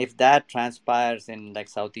if that transpires in like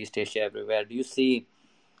Southeast Asia everywhere, do you see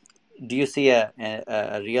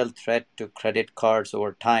a real threat to credit cards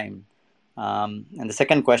over time? And the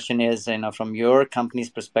second question is, from your company's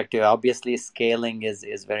perspective, obviously scaling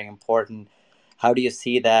is very important. How do you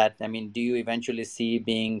see that? I mean, do you eventually see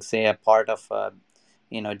being, say, a part of,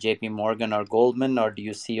 JP Morgan or Goldman, or do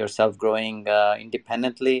you see yourself growing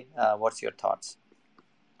independently? What's your thoughts?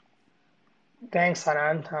 Thanks,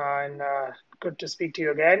 Anand, and good to speak to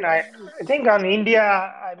you again. I think on India,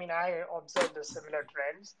 I mean, I observed the similar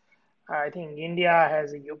trends. I think India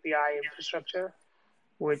has a UPI infrastructure,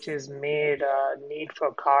 which is made need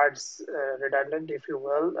for cards redundant, if you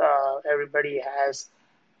will. Everybody has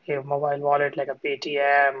a mobile wallet like a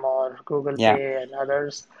Paytm or Google Pay and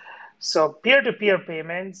others. So peer-to-peer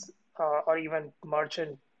payments or even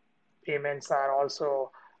merchant payments are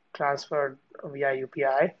also transferred via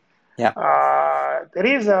UPI. There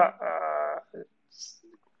is a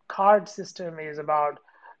card system is about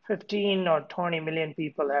 15 or 20 million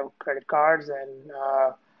people have credit cards, and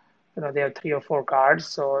they have 3 or 4 cards,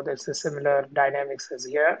 so there's a similar dynamics as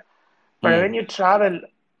here. But when you travel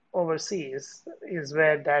overseas is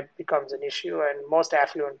where that becomes an issue, and most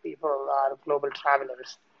affluent people are global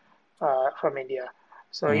travelers from India.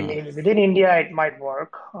 So within India, it might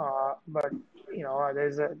work, but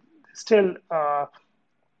there's still a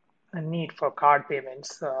need for card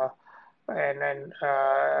payments, and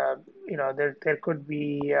there could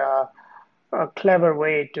be a clever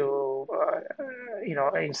way to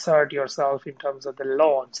insert yourself in terms of the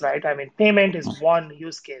loans, right? I mean, payment is one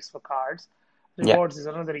use case for cards, rewards is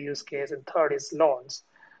another use case, and third is loans.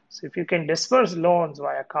 So if you can disperse loans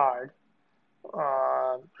via card,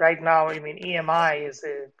 right now, I mean, EMI is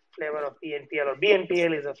a flavor of BNPL, or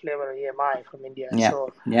BNPL is a flavor of EMI from India. Yeah,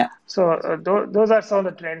 yeah, Those are some of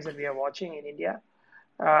the trends that we are watching in India.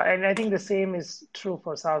 And I think the same is true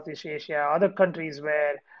for Southeast Asia. Other countries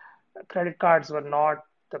where credit cards were not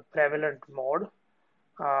the prevalent mode,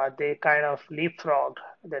 they kind of leapfrogged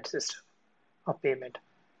that system of payment.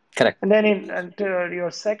 correct. And then to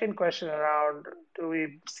your second question around, do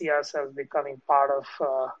we see ourselves becoming part of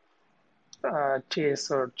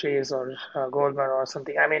Chase or Goldman or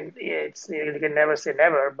something? I mean, you can never say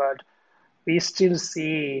never, but we still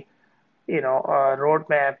see, a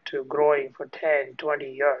roadmap to growing for 10,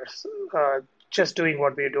 20 years, just doing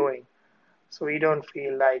what we're doing. So we don't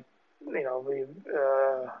feel like, we've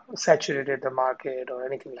saturated the market or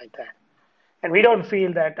anything like that. And we don't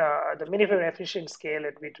feel that the minimum efficient scale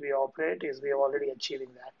at which we operate is we are already achieving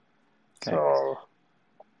that. Correct. So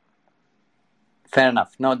fair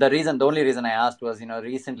enough. No, the only reason I asked was,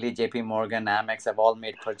 recently JP Morgan, Amex have all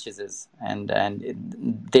made purchases, and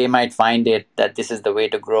they might find it that this is the way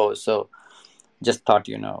to grow. So just thought,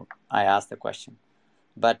 I asked the question.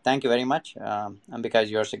 But thank you very much. Ambika,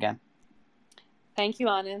 yours again. Thank you,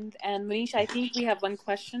 Anand. And Manish, I think we have one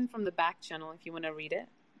question from the back channel if you want to read it.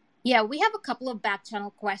 Yeah, we have a couple of back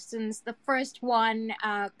channel questions. The first one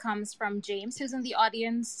comes from James, who's in the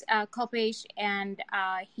audience, Kalpesh, and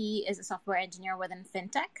he is a software engineer within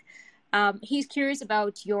FinTech. He's curious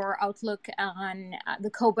about your outlook on the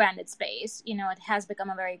co-branded space. It has become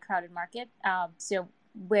a very crowded market. So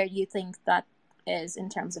where do you think that is in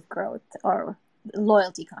terms of growth or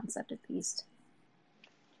loyalty concept, at least?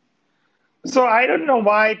 So I don't know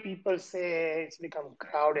why people say it's become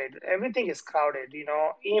crowded. Everything is crowded.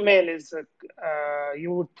 Email is,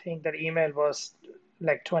 you would think that email was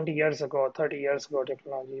like 20 years ago, 30 years ago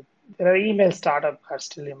technology. There are email startups are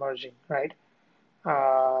still emerging, right?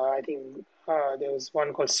 I think there was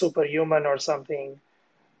one called Superhuman or something.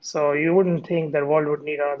 So you wouldn't think the world would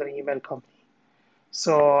need another email company.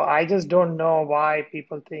 So I just don't know why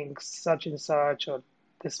people think such and such, or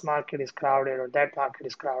this market is crowded, or that market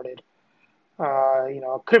is crowded.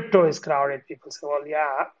 Crypto is crowded. People say, well,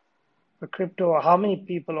 yeah, but crypto, how many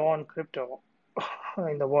people own crypto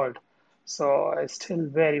in the world? So it's still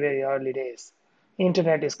very, very early days.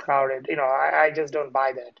 Internet is crowded. I just don't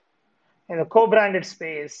buy that. In the co-branded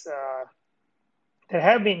space, there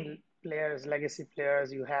have been players, legacy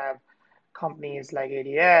players. You have companies like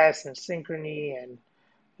ADS and Synchrony,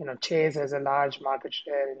 and Chase has a large market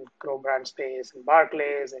share in co-brand space, and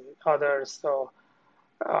Barclays and others. So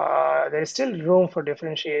there is still room for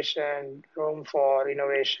differentiation, room for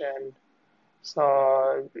innovation.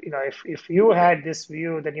 So, if you had this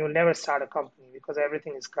view, then you will never start a company because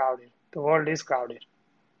everything is crowded. The world is crowded.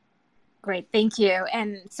 Great, thank you.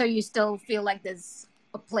 And so you still feel like there's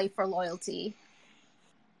a play for loyalty?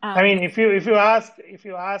 I mean, if you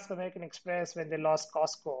ask American Express when they lost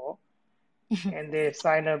Costco and they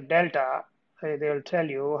signed up Delta, they'll tell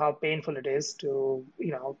you how painful it is to,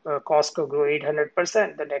 Costco grew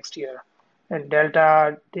 800% the next year, and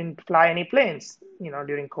Delta didn't fly any planes,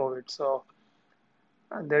 during COVID. So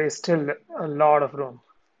there is still a lot of room.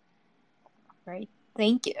 Great,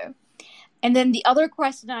 thank you. And then the other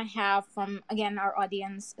question I have from, again, our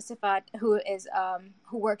audience, Sifat, who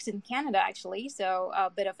works in Canada, actually, so a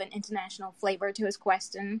bit of an international flavor to his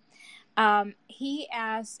question. He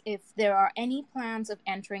asks if there are any plans of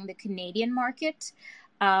entering the Canadian market.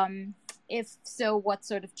 If so, what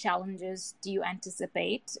sort of challenges do you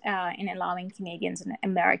anticipate in allowing Canadians and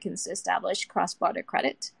Americans to establish cross-border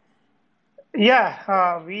credit?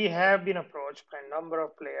 Yeah, we have been approached by a number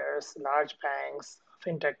of players, large banks,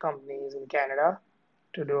 fintech companies in Canada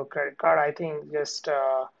to do a credit card. I think just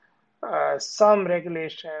some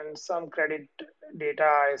regulation, some credit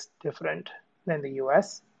data is different than the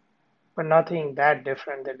US, but nothing that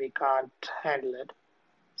different that we can't handle it.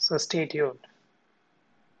 So stay tuned.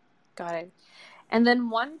 Got it. And then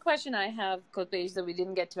one question I have, Kalpesh, that we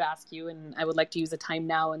didn't get to ask you, and I would like to use the time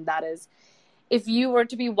now, and that is, if you were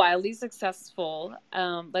to be wildly successful,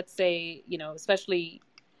 let's say, especially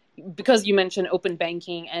because you mentioned open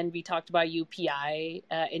banking and we talked about UPI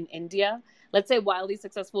in India, let's say wildly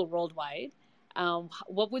successful worldwide,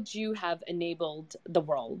 what would you have enabled the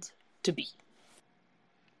world to be?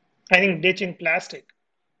 I think ditching plastic.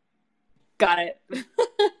 Got it.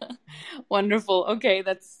 Wonderful. Okay,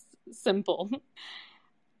 that's simple.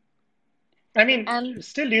 I mean,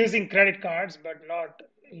 still using credit cards, but not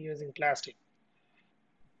using plastic.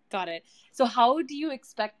 Got it. So how do you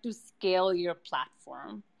expect to scale your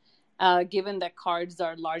platform, given that cards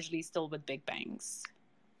are largely still with big banks?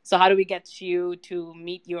 So how do we get you to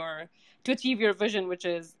achieve your vision, which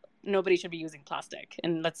is nobody should be using plastic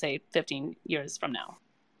in, let's say, 15 years from now?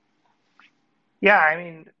 Yeah, I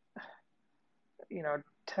mean,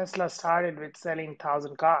 Tesla started with selling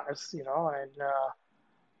 1,000 cars, and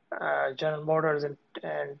General Motors and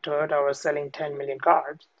Toyota were selling 10 million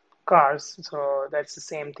cars. So that's the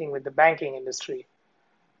same thing with the banking industry.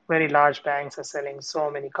 Very large banks are selling so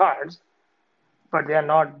many cards, but they are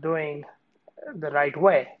not doing the right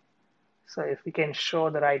way. So if we can show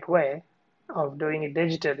the right way of doing it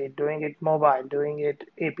digitally, doing it mobile, doing it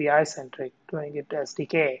API centric, doing it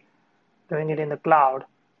SDK, doing it in the cloud,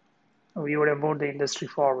 we would have moved the industry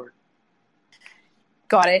forward.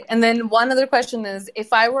 Got it. And then one other question is,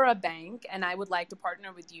 if I were a bank and I would like to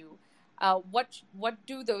partner with you, what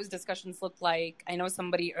do those discussions look like? I know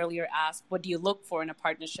somebody earlier asked, what do you look for in a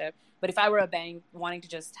partnership? But if I were a bank wanting to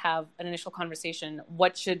just have an initial conversation,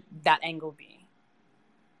 what should that angle be?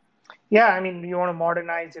 Yeah, I mean, you want to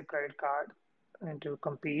modernize your credit card and to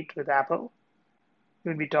compete with Apple,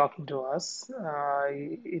 you'll be talking to us.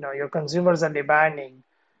 Your consumers are demanding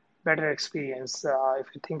better experience. If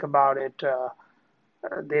you think about it,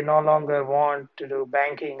 they no longer want to do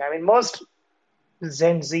banking. I mean, most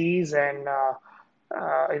Gen Zs and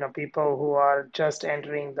people who are just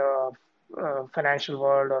entering the financial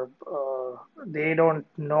world, or they don't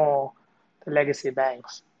know the legacy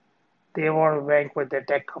banks. They want to bank with their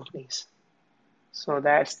tech companies. So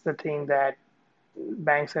that's the thing that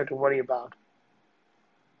banks have to worry about.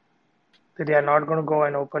 That they are not going to go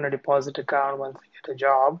and open a deposit account once they get a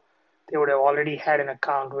job. They would have already had an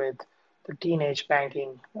account with the teenage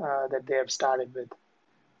banking that they have started with.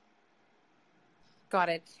 Got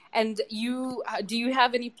it. And do you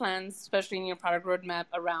have any plans, especially in your product roadmap,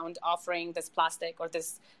 around offering this plastic or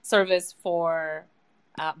this service for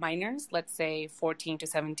minors, let's say 14 to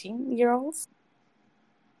 17-year-olds?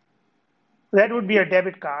 That would be a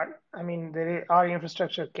debit card. I mean, our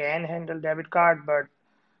infrastructure can handle debit card, but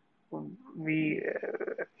the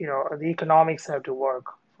economics have to work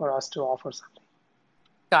for us to offer something.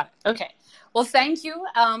 Got it. Okay. Well, thank you.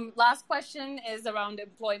 Last question is around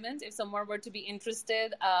employment. If someone were to be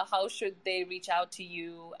interested, how should they reach out to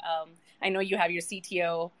you? I know you have your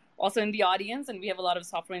CTO also in the audience, and we have a lot of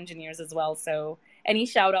software engineers as well. So any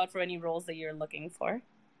shout out for any roles that you're looking for?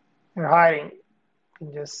 You're hiring. You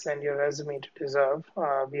can just send your resume to Deserve.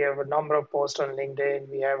 We have a number of posts on LinkedIn.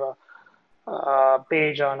 We have a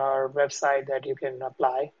page on our website that you can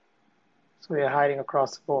apply. So we are hiring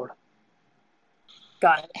across the board.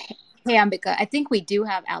 Got it. Hey, Ambika, I think we do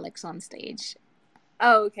have Alex on stage.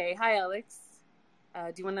 Oh, okay. Hi, Alex.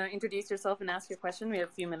 Do you want to introduce yourself and ask your question? We have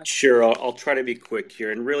a few minutes. Sure. I'll try to be quick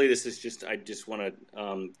here. And really, this is I just want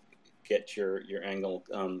to get your angle,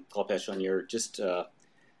 Kalpesh, on your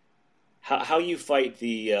how you fight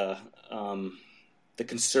the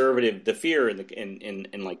fear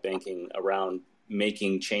in like banking around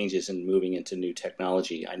making changes and moving into new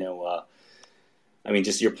technology. I know,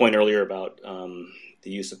 just your point earlier about the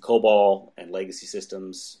use of COBOL and legacy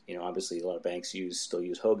systems. Obviously a lot of banks still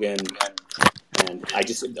use Hogan. And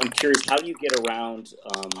I'm curious how you get around,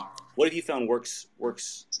 what have you found works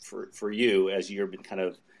for you as you've been kind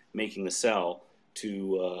of making the sell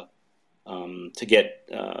to get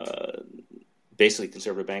basically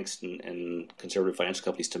conservative banks and conservative financial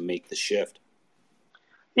companies to make the shift?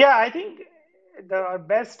 Yeah, I think the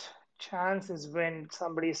best chance is when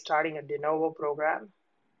somebody is starting a de novo program.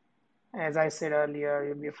 As I said earlier,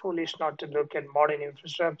 you'd be foolish not to look at modern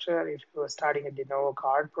infrastructure if you are starting a de novo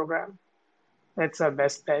card program. That's our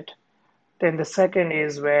best bet. Then the second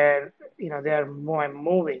is where they are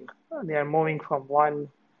moving. They are moving from one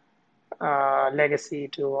legacy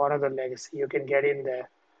to another legacy. You can get in there.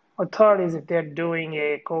 Or third is if they're doing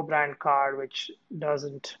a co-brand card which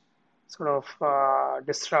doesn't sort of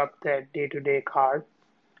disrupt their day-to-day card.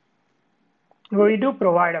 We do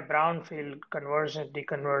provide a brownfield conversion,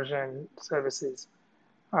 deconversion services.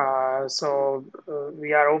 So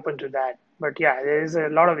we are open to that. But yeah, there is a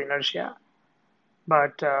lot of inertia.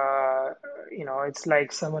 But, it's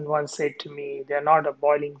like someone once said to me, they're not a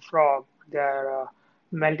boiling frog, they're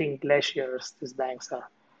melting glaciers, these banks are.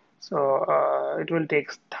 So it will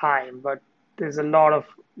take time, but there's a lot of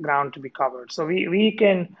ground to be covered. So we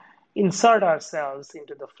can insert ourselves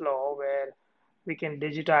into the flow where we can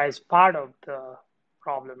digitize part of the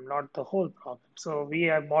problem, not the whole problem. So we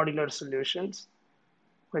have modular solutions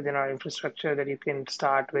within our infrastructure that you can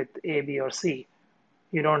start with A, B, or C.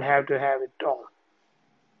 You don't have to have it all.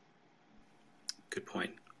 Good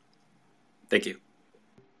point. Thank you.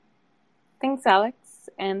 Thanks, Alex.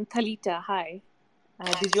 And Thalita, hi.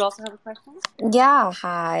 Did you also have a question? Yeah,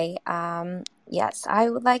 hi. Yes, I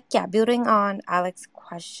would like, building on Alex's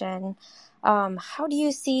question, how do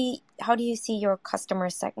you see your customer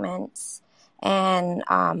segments, and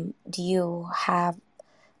do you have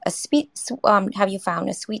have you found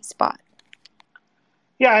a sweet spot?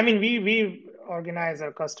 Yeah, I mean, we organize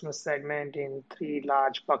our customer segment in three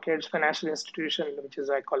large buckets: financial institutions, which is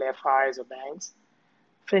I call FIs or banks,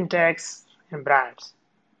 fintechs, and brands.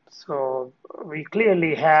 So we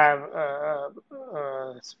clearly have a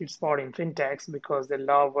sweet spot in fintechs because they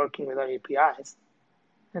love working with our APIs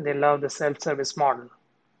and they love the self-service model.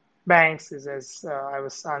 Banks is, as I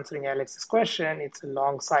was answering Alex's question, it's a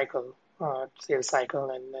long cycle, sales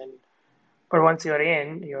cycle, but once you're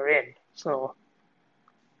in, you're in. So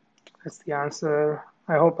that's the answer.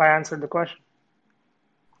 I hope I answered the question.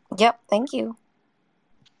 Yep, thank you.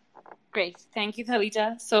 Great. Thank you,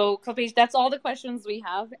 Khalija. So, Kalpesh, that's all the questions we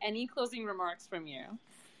have. Any closing remarks from you?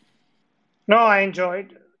 No, I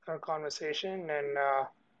enjoyed our conversation,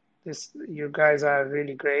 and you guys are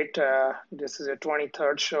really great. This is a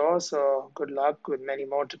 23rd show, so good luck with many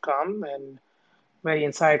more to come, and very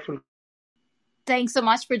insightful. Thanks so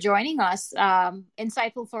much for joining us.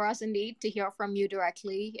 Insightful for us indeed to hear from you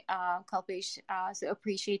directly, Kalpesh. So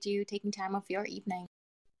appreciate you taking time of your evening.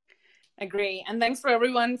 Agree. And thanks for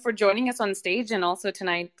everyone for joining us on stage and also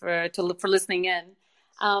tonight for listening in.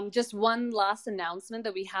 Just one last announcement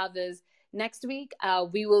that we have is next week,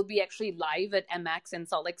 we will be actually live at MX in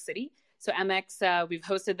Salt Lake City. So MX, we've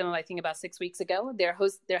hosted them, I think, about 6 weeks ago. They're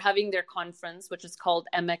having their conference, which is called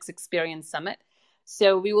MX Experience Summit.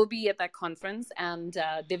 So we will be at that conference, and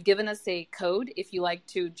they've given us a code. If you like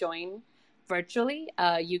to join virtually,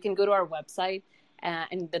 you can go to our website,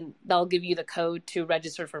 and then they'll give you the code to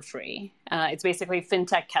register for free. It's basically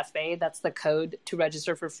FinTech Cafe. That's the code to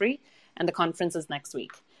register for free. And the conference is next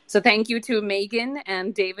week. So thank you to Megan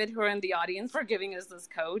and David, who are in the audience, for giving us this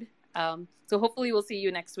code. So hopefully we'll see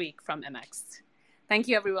you next week from MX. Thank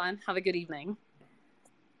you, everyone. Have a good evening.